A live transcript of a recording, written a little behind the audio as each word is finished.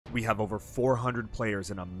We have over 400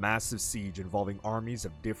 players in a massive siege involving armies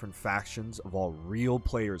of different factions of all real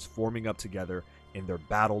players forming up together in their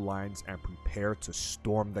battle lines and prepare to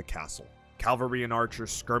storm the castle. Cavalry and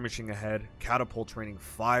archers skirmishing ahead, catapults raining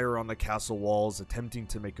fire on the castle walls attempting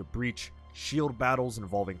to make a breach, shield battles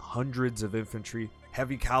involving hundreds of infantry,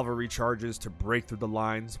 heavy cavalry charges to break through the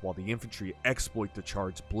lines while the infantry exploit the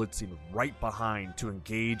charge blitzing right behind to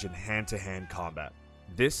engage in hand-to-hand combat.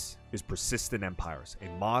 This is Persistent Empires, a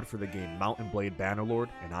mod for the game Mount & Blade Bannerlord,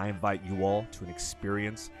 and I invite you all to an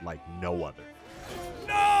experience like no other.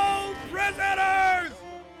 No prisoners!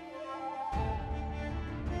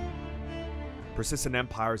 Persistent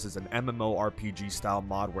Empires is an MMORPG style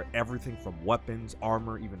mod where everything from weapons,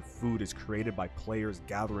 armor, even food is created by players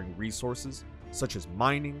gathering resources, such as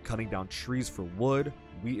mining, cutting down trees for wood,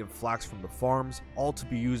 wheat and flax from the farms, all to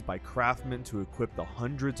be used by craftsmen to equip the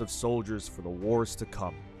hundreds of soldiers for the wars to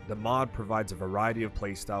come. The mod provides a variety of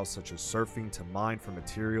playstyles such as surfing to mine for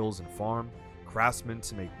materials and farm, craftsmen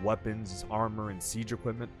to make weapons, armor, and siege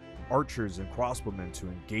equipment, archers and crossbowmen to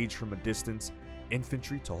engage from a distance,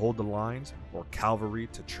 infantry to hold the lines, or cavalry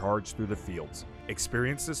to charge through the fields.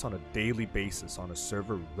 Experience this on a daily basis on a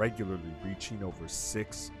server regularly reaching over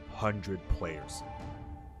 600 players.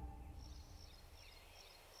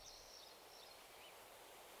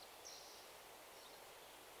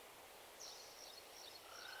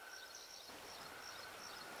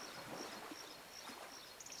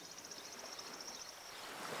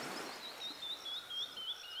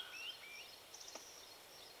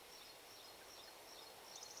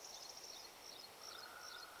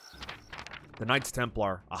 The Knights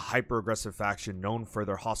Templar, a hyper-aggressive faction known for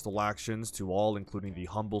their hostile actions to all including the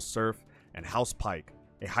humble serf, and House Pike,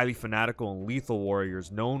 a highly fanatical and lethal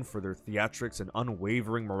warriors known for their theatrics and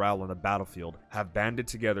unwavering morale on the battlefield, have banded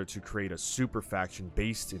together to create a super faction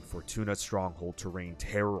based in Fortuna's stronghold to rain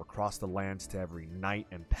terror across the lands to every knight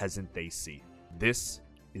and peasant they see. This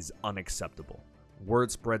is unacceptable.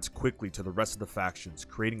 Word spreads quickly to the rest of the factions,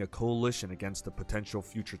 creating a coalition against the potential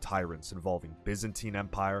future tyrants involving Byzantine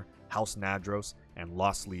Empire, House Nadros, and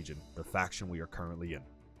Lost Legion, the faction we are currently in.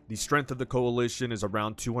 The strength of the coalition is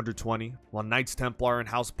around 220, while Knights Templar and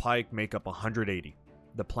House Pike make up 180.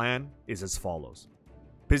 The plan is as follows.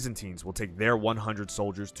 Byzantines will take their 100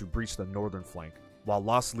 soldiers to breach the northern flank, while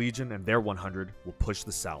Lost Legion and their 100 will push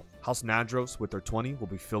the south. House Nadros with their 20 will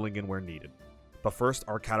be filling in where needed. But first,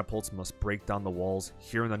 our catapults must break down the walls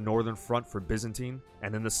here in the northern front for Byzantine,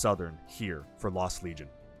 and in the southern here for Lost Legion.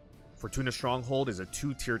 Fortuna's stronghold is a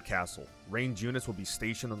two-tiered castle. Ranged units will be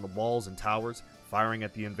stationed on the walls and towers, firing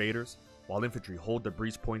at the invaders, while infantry hold the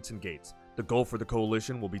breach points and gates. The goal for the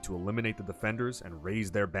coalition will be to eliminate the defenders and raise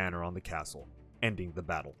their banner on the castle, ending the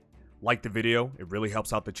battle. Like the video, it really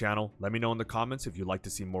helps out the channel. Let me know in the comments if you'd like to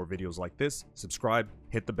see more videos like this. Subscribe,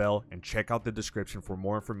 hit the bell, and check out the description for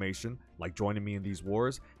more information, like joining me in these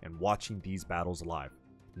wars and watching these battles live.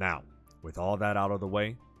 Now, with all that out of the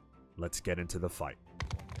way, let's get into the fight.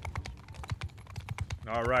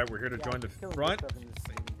 Alright, we're here to join the front.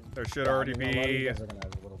 There should already be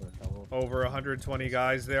over 120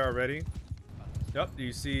 guys there already. Yep,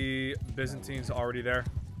 you see Byzantines already there.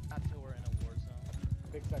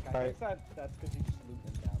 Right. That's because you just moved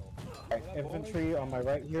in battle. Right. Infantry on my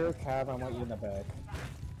right here. Cav, I want you in the back.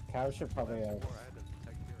 Cav should probably have.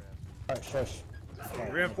 Alright, shush.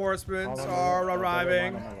 Right. Reinforcements are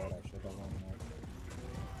arriving.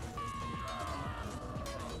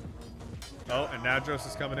 Oh, and Nadros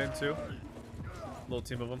is coming in too. Little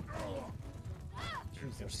team of them.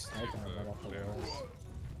 Jeez, they're sniping right off the walls.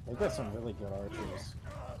 They've got some really good archers.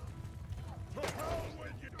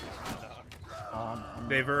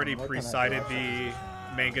 They've already pre-sighted the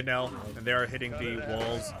mangonel, and they are hitting the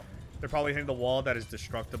walls. They're probably hitting the wall that is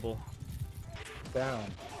destructible. Down,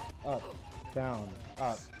 up, down,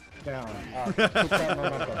 up, down, up. Keep that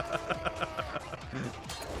momentum.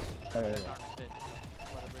 There you go.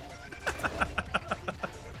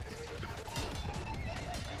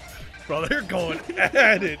 Bro, they're going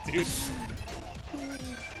at it, dude.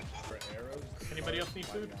 Anybody else need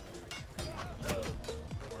food?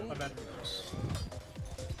 My bad.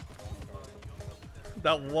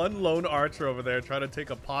 That one lone archer over there trying to take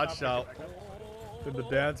a pot shot in the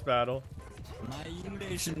dance battle. My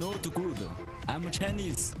English not good. I'm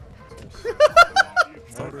Chinese.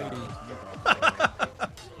 Sorry.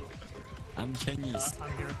 I'm Chinese.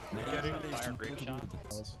 I'm here. My English not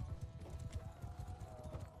good.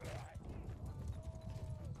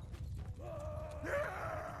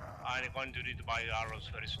 I'm going to need to buy arrows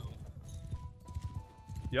very soon.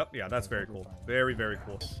 Yep, yeah, that's very cool. Very, very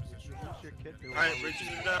cool. Alright, breaches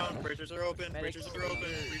are down. Breaches are open. Breaches are open.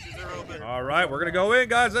 Breaches are open. All right, we're gonna go in,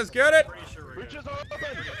 guys. Let's get it. Breaches are open.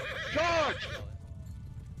 Charge!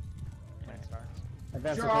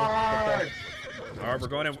 Advance. Charge! All right, we're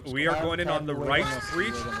going in. We are going in on the right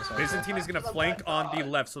breach. Byzantine is gonna flank on the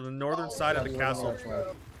left, so the northern side of the castle.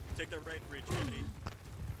 Take the right breach.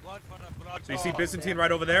 So you see Byzantine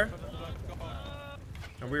right over there,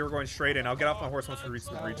 and we were going straight in. I'll get off my horse once we reach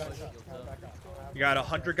the breach. You got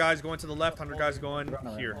 100 guys going to the left, 100 guys going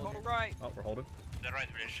here. Oh, we're holding. The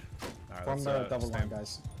right bridge. All right, Form let's the double stay, line,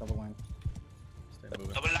 guys. Double line. stay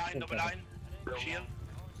moving. Double line, double line. Shield.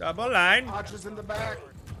 Double line. Archers in the back.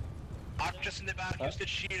 Archers in the back. Use the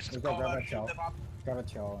shields We as got cover. grab a Shoot chow. them up. Grab a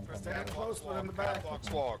chow and come Stand back. close with in the back.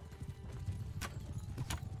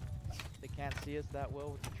 They can't see us that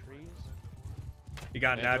well with the trees. You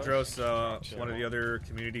got Nadros, one of the other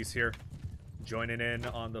communities here, joining in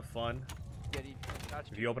on the fun.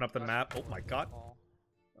 If you open up the map, oh my god.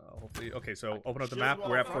 Hopefully, okay, so open up the map.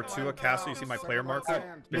 We're at Fortua Castle. You see my player marker?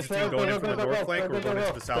 Byzantine going in from the north flank, or we're going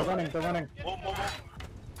into the south. They're running.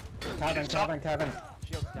 Cabin.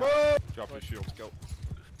 Drop your shields, go.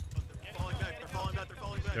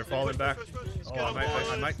 They're falling back. Oh,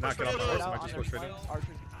 I might not get off the horse. I might just go straight in. Archers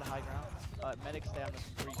get to the high ground. Medics stay on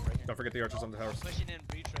the breach right here. Don't forget the archers on the towers. Pushing in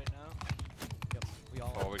breach right now. Yep, we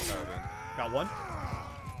all Oh, we got in. Got one.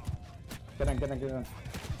 Get in.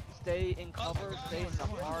 stay in cover, stay in the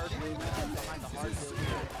hard, behind the hard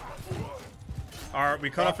building. Alright, we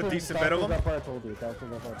cut off a decent bit of them. That's what I told you. Let's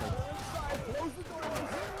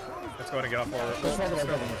go ahead and get off our... Push over the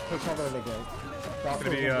building. Push over the gate. It's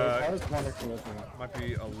gonna be, That was one or two. might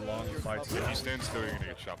be a long fight. If you stand still, you're gonna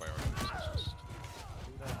get shot by archers.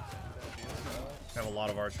 I have a lot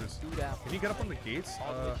of archers. Do that. Can you get up on the gates?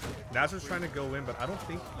 Nazar's trying to go in, but I don't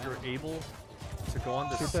think you're able to go on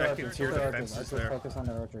the second tier defenses there. Focus on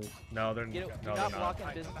the archers. No, they're Get it, no, you're they're not not. blocking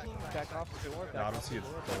Byzantine, back off the door. No, I don't see a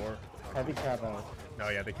door. Heavy cab out. No,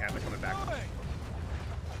 yeah, they can't. They're coming back.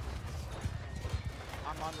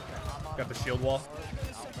 I'm on the Got the shield wall.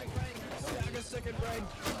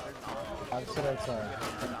 I'll sit outside.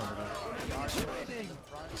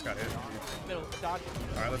 Just got hit. middle, dodge.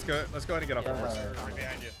 All right, let's go. Let's go ahead and get off the horse.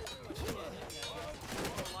 Behind you.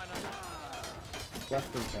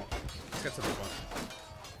 Left breach out. Let's get to this one.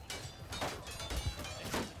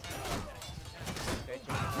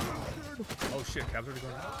 Oh shit, cab's already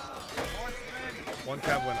going out. One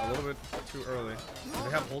cab went a little bit too early. Do they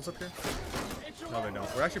have holes up here? No, they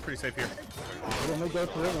don't. We're actually pretty safe here. When we go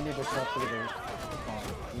through, we need to step through the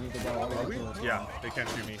we need to go all the way through. Yeah, they can't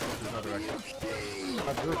shoot me. There's no direction.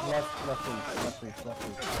 Group left breach.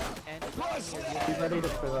 Be ready to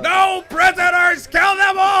fill up. No prisoners! Kill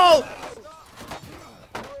them all!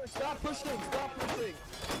 Stop pushing! Stop pushing!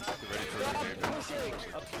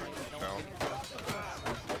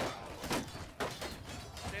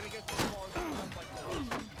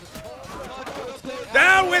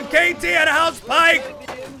 Down with KT and House Pike!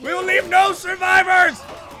 We will leave no survivors!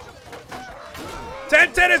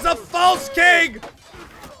 1010 is a false king!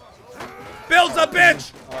 Bill's a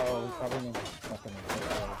bitch! Oh, probably need to fucking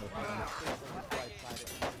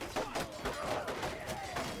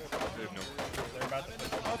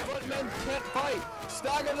Our front men can't fight!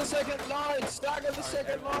 Stagger the second line! Stagger the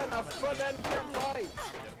second line! Our front men can't fight!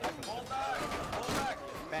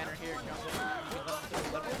 Banner here,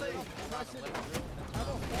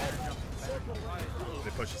 They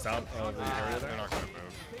push us out of the area They're there. not gonna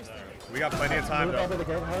move. We got plenty of time move though. over the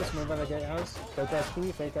gatehouse, move on the gatehouse. Fake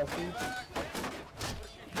SP, fake SP.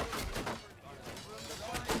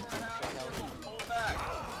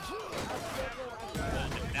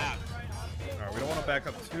 Alright, we don't want to back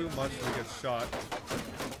up too much when we get shot.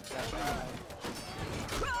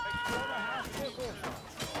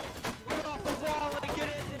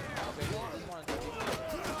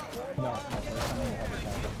 No, there's something heavy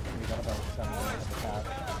cab. We got about 7 minutes of the cab.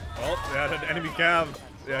 Oh, yeah, an enemy cab.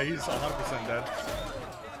 Yeah, he's 100% dead.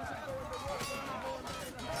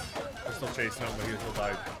 We're still chasing him, but he'll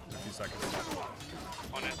die in a few seconds.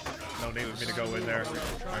 On it. No need for me to go in there.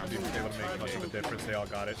 Might be able to make much of a difference. They all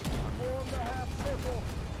got it.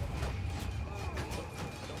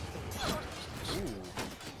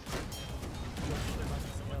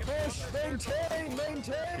 Push! Maintain!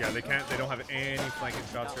 Yeah, they can't. They don't have any flanking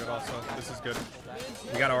shots here at all. So this is good.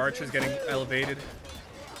 We got our archers getting elevated.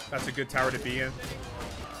 That's a good tower to be in.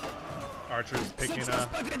 Archers picking getting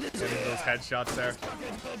those headshots there.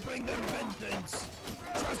 Bring them vengeance!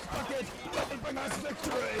 Trust bucket! Will bring us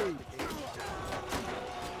victory!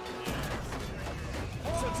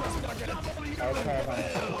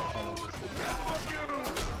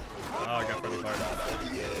 I got friendly fire.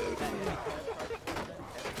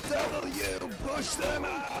 Push them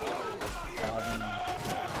out!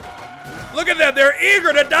 Look at them! They're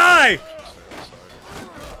eager to die!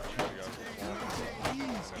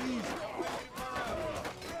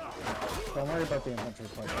 Don't worry about the infantry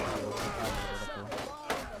part.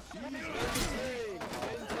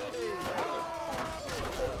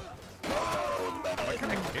 What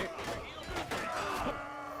kind of kick?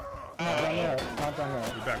 Not down here. Not down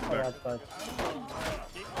here. Be back, be back. Back.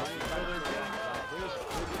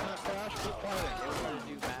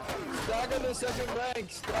 Stagger the second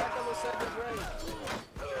rank! Stagger the second rank!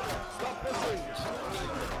 Stop pushing!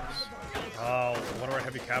 Oh, one of our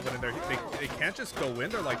heavy cav went in there. They can't just go in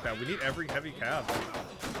there like that. We need every heavy cav.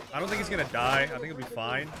 I don't think he's gonna die. I think he'll be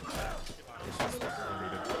fine. It's just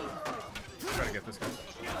needed. Try to get this guy.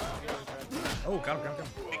 Oh, got him.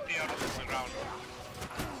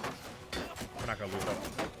 We're not gonna lose that.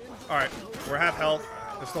 Alright, we're half health.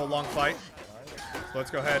 There's still a long fight. So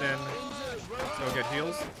let's go ahead and go get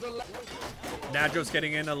heals. Nadjo's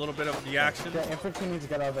getting in a little bit of the action. The infantry needs to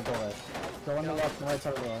get out of the door. Go on the left and right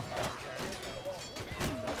side of the door.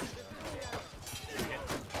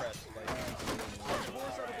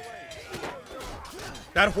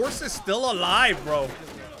 That horse is still alive, bro.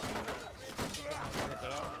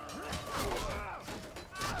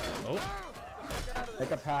 Oh.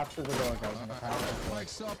 Make a path to the door, guys. Make a path to the door.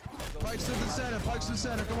 Pikes up! Pikes to the center! Pikes to the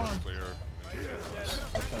center! Come on! Clear. Okay,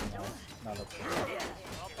 no, that's good.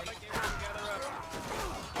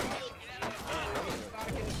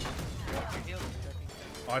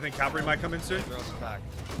 Oh, I think Calvary might come in soon. No, that's not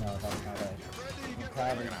right.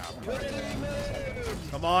 Cav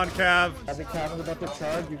Come on, Cav. is about to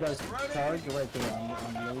charge. You guys charge right there.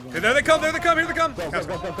 I'm leaving. Okay, there they come. Here they come. Go.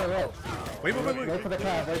 Wait. Wait for the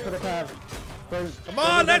Cav. Wait for the Cav. Come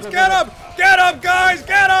on, let's get him. Get him, guys.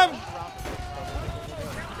 Get him.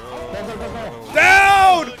 Go.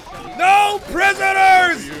 Down. No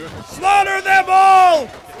prisoners. Slaughter them all.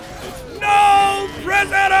 No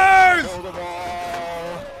prisoners.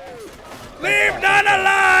 Leave none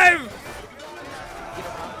alive.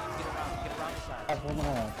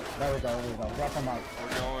 There we go. Drop them out.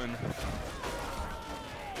 We're going.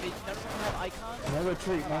 Wait, none of them have icons? No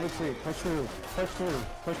retreat. Push through.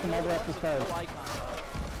 Push them all the way up the stairs. No icons.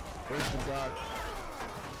 Where's the god?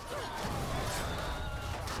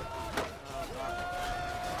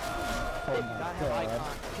 Oh God my have god. icons.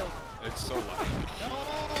 Kill them. It's so loud.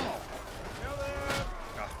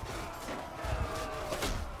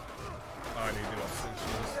 Oh, I need to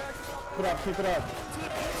do that. Keep it up.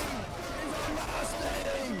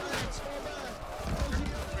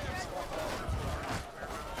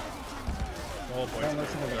 Oh boy. Don't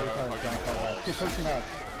listen to the replay. Keep pushing up.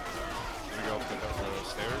 Gonna go up the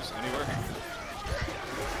stairs? Anywhere?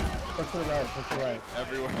 Push to the right.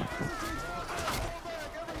 Everywhere.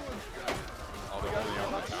 Oh, they're holding up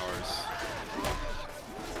the towers.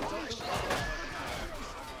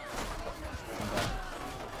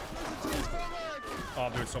 Oh,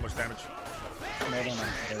 I'm doing so much damage. No, they're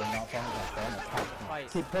not falling back. Fight.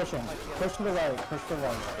 Keep pushing. Push to the right.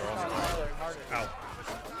 Harder. Ow.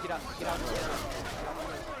 Get out.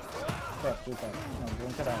 Group up. No,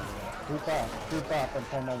 don't get out of there. Group up and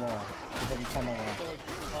pull no more. Pull no more.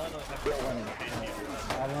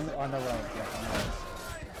 On the right. Yeah, on the right.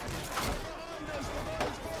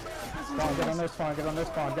 Spawn, get on their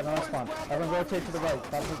spawn. Everyone rotate to the right.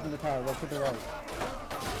 Stop pushing the tower. Rotate to the right.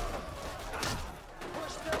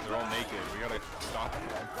 They're all naked. We gotta stop them.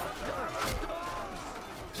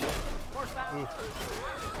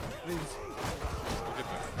 Look at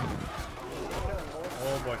them.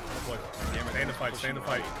 Oh boy. Damn it. Stay in the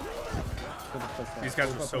fight. These guys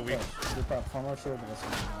are so weak. Group up. Form our shield to this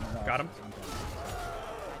one. Got him?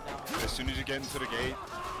 As soon as you get into the gate,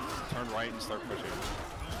 turn right and start pushing.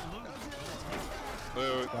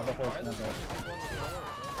 Loot. Grab the horse and then go.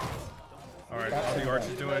 Alright, how the arch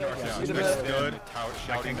is doing? Arch is good.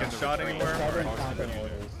 I can't get shot anywhere. Start encounter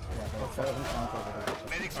orders.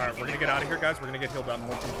 Alright, we're gonna get out of here, guys. We're gonna get healed up.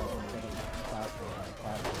 Okay,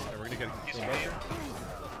 we're gonna get healed up here.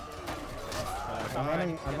 I'm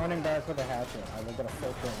running back with a hatchet. I will get a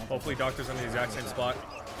full kill. Hopefully Doctor's in the exact same spot.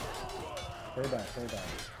 Stay back.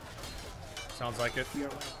 Sounds like it.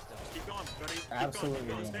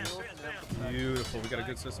 Absolutely. Beautiful. We got a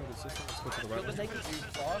good system. Let's go to the right one.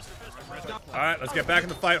 Alright, let's get back in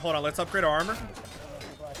the fight. Hold on, let's upgrade our armor.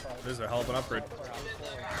 This is a hell of an upgrade.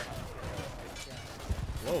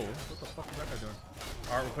 Whoa, what the fuck is that guy doing?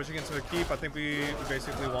 Alright, we're pushing into the keep. I think we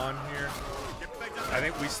basically won here. I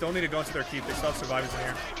think we still need to go into their keep. They still have survivors in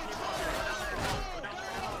here.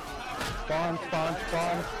 Spawn.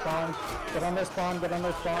 Get on their spawn. Get on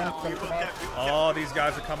their spawn. Get them up. Oh, these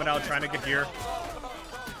guys are coming out trying to get gear.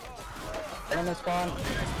 Get on their spawn.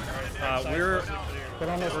 We're Get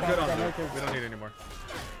on their spawn. good on Get loot. naked. We don't need any more.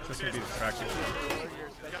 It's just gonna be distracting.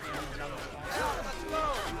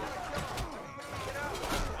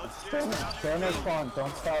 Stay on their spawn.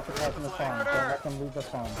 Don't stop attacking the spawn. Don't let them leave the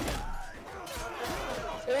spawn.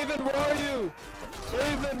 Aven, where are you?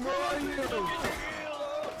 Aven, where are you?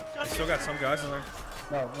 We still got some guys in there.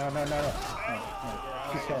 No.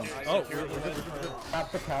 Keep going. Oh, we're good.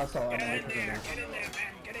 Tap the castle and then we can leave.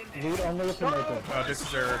 Loot only if you're naked. This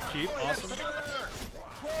is their keep. Awesome.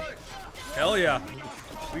 Hell yeah.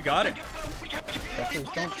 We got it. Please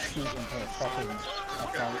don't shoot into fucking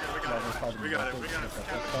We got it.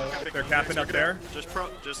 They're capping up there.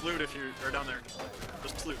 Just loot if you are down there.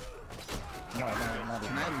 Just loot. No, not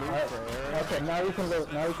even. Alright, okay, now you can loot.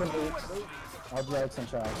 I'll be out some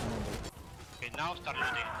shots. Okay, now start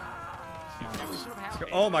looting.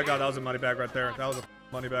 Oh my god, that was a money bag right there. That was a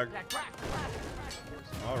money bag.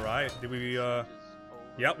 Alright, did we,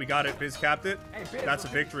 Yep, we got it. Biz capped it. That's a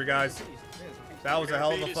victory, guys. That was a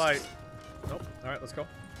hell of a fight. Nope. Alright, let's go.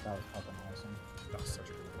 That was fucking awesome. That was such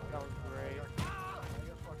a good fight. That was great.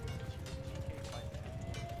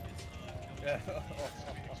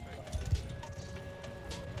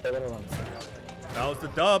 That was the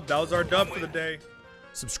dub. That was our dub for the day.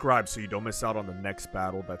 Subscribe so you don't miss out on the next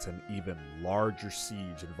battle that's an even larger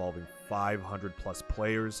siege involving 500 plus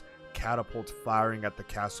players, catapults firing at the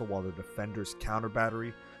castle while the defenders counter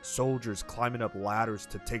battery, soldiers climbing up ladders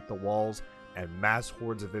to take the walls, and mass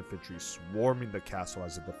hordes of infantry swarming the castle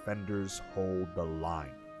as the defenders hold the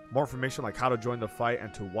line. More information like how to join the fight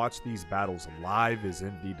and to watch these battles live is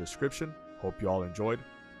in the description. Hope you all enjoyed.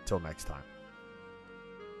 Till next time.